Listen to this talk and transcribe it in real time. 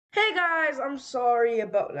Hey guys, I'm sorry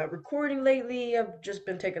about not recording lately. I've just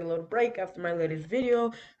been taking a little break after my latest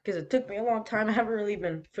video because it took me a long time. I haven't really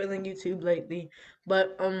been feeling YouTube lately.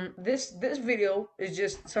 But this video is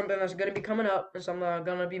just something that's gonna be coming up and something I'm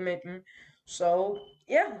gonna be making. So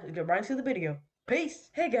yeah, let's get right into the video. Peace.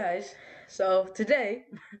 Hey guys. So today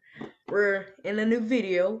we're in a new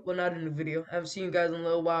video. Well, not a new video. I haven't seen you guys in a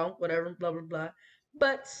little while. Whatever, blah blah blah.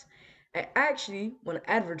 But I actually want to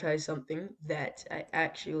advertise something that I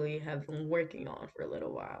actually have been working on for a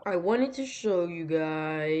little while. I wanted to show you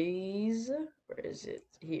guys. Where is it?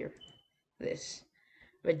 Here. This.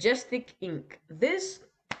 Majestic Ink. This,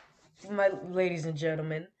 my ladies and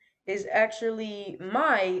gentlemen, is actually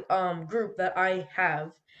my group that I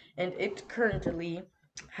have, and it currently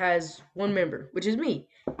has one member, which is me.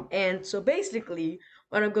 And so basically,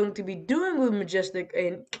 what I'm going to be doing with Majestic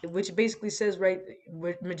Ink, which basically says right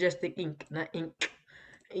with Majestic Ink, not ink,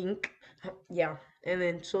 ink, yeah. And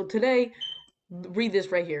then so today, read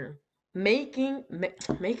this right here. Make a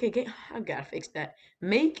game. I gotta fix that.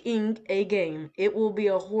 Making a game. It will be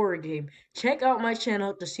a horror game. Check out my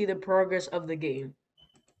channel to see the progress of the game.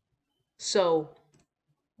 So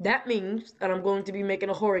that means that I'm going to be making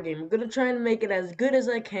a horror game. I'm gonna try and make it as good as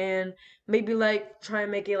I can. Maybe like try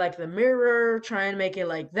and make it like The Mirror. Try and make it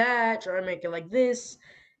like that. Try and make it like this.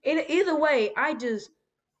 Either way,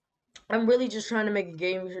 I'm really just trying to make a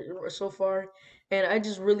game so far, and I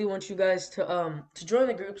just really want you guys to join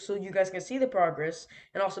the group so you guys can see the progress,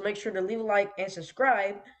 and also make sure to leave a like and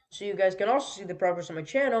subscribe so you guys can also see the progress on my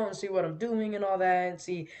channel and see what I'm doing and all that, and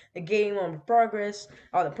see the game on progress,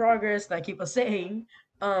 all the progress that I keep on saying.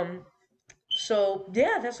 Um, so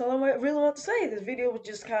yeah, that's all I really want to say. This video was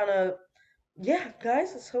just kind of, yeah,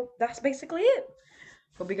 guys. So that's basically it.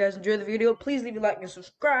 Hope you guys enjoyed the video. Please leave a like and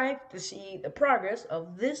subscribe to see the progress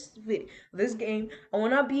of this game. I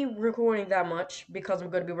will not be recording that much because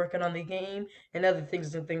I'm going to be working on the game and other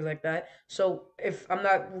things and things like that. So if I'm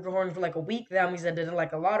not recording for like a week, that means I did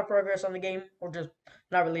like a lot of progress on the game, or just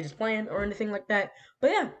not really just playing or anything like that.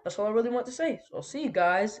 But yeah, that's all I really want to say. So I'll see you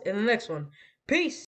guys in the next one. Peace.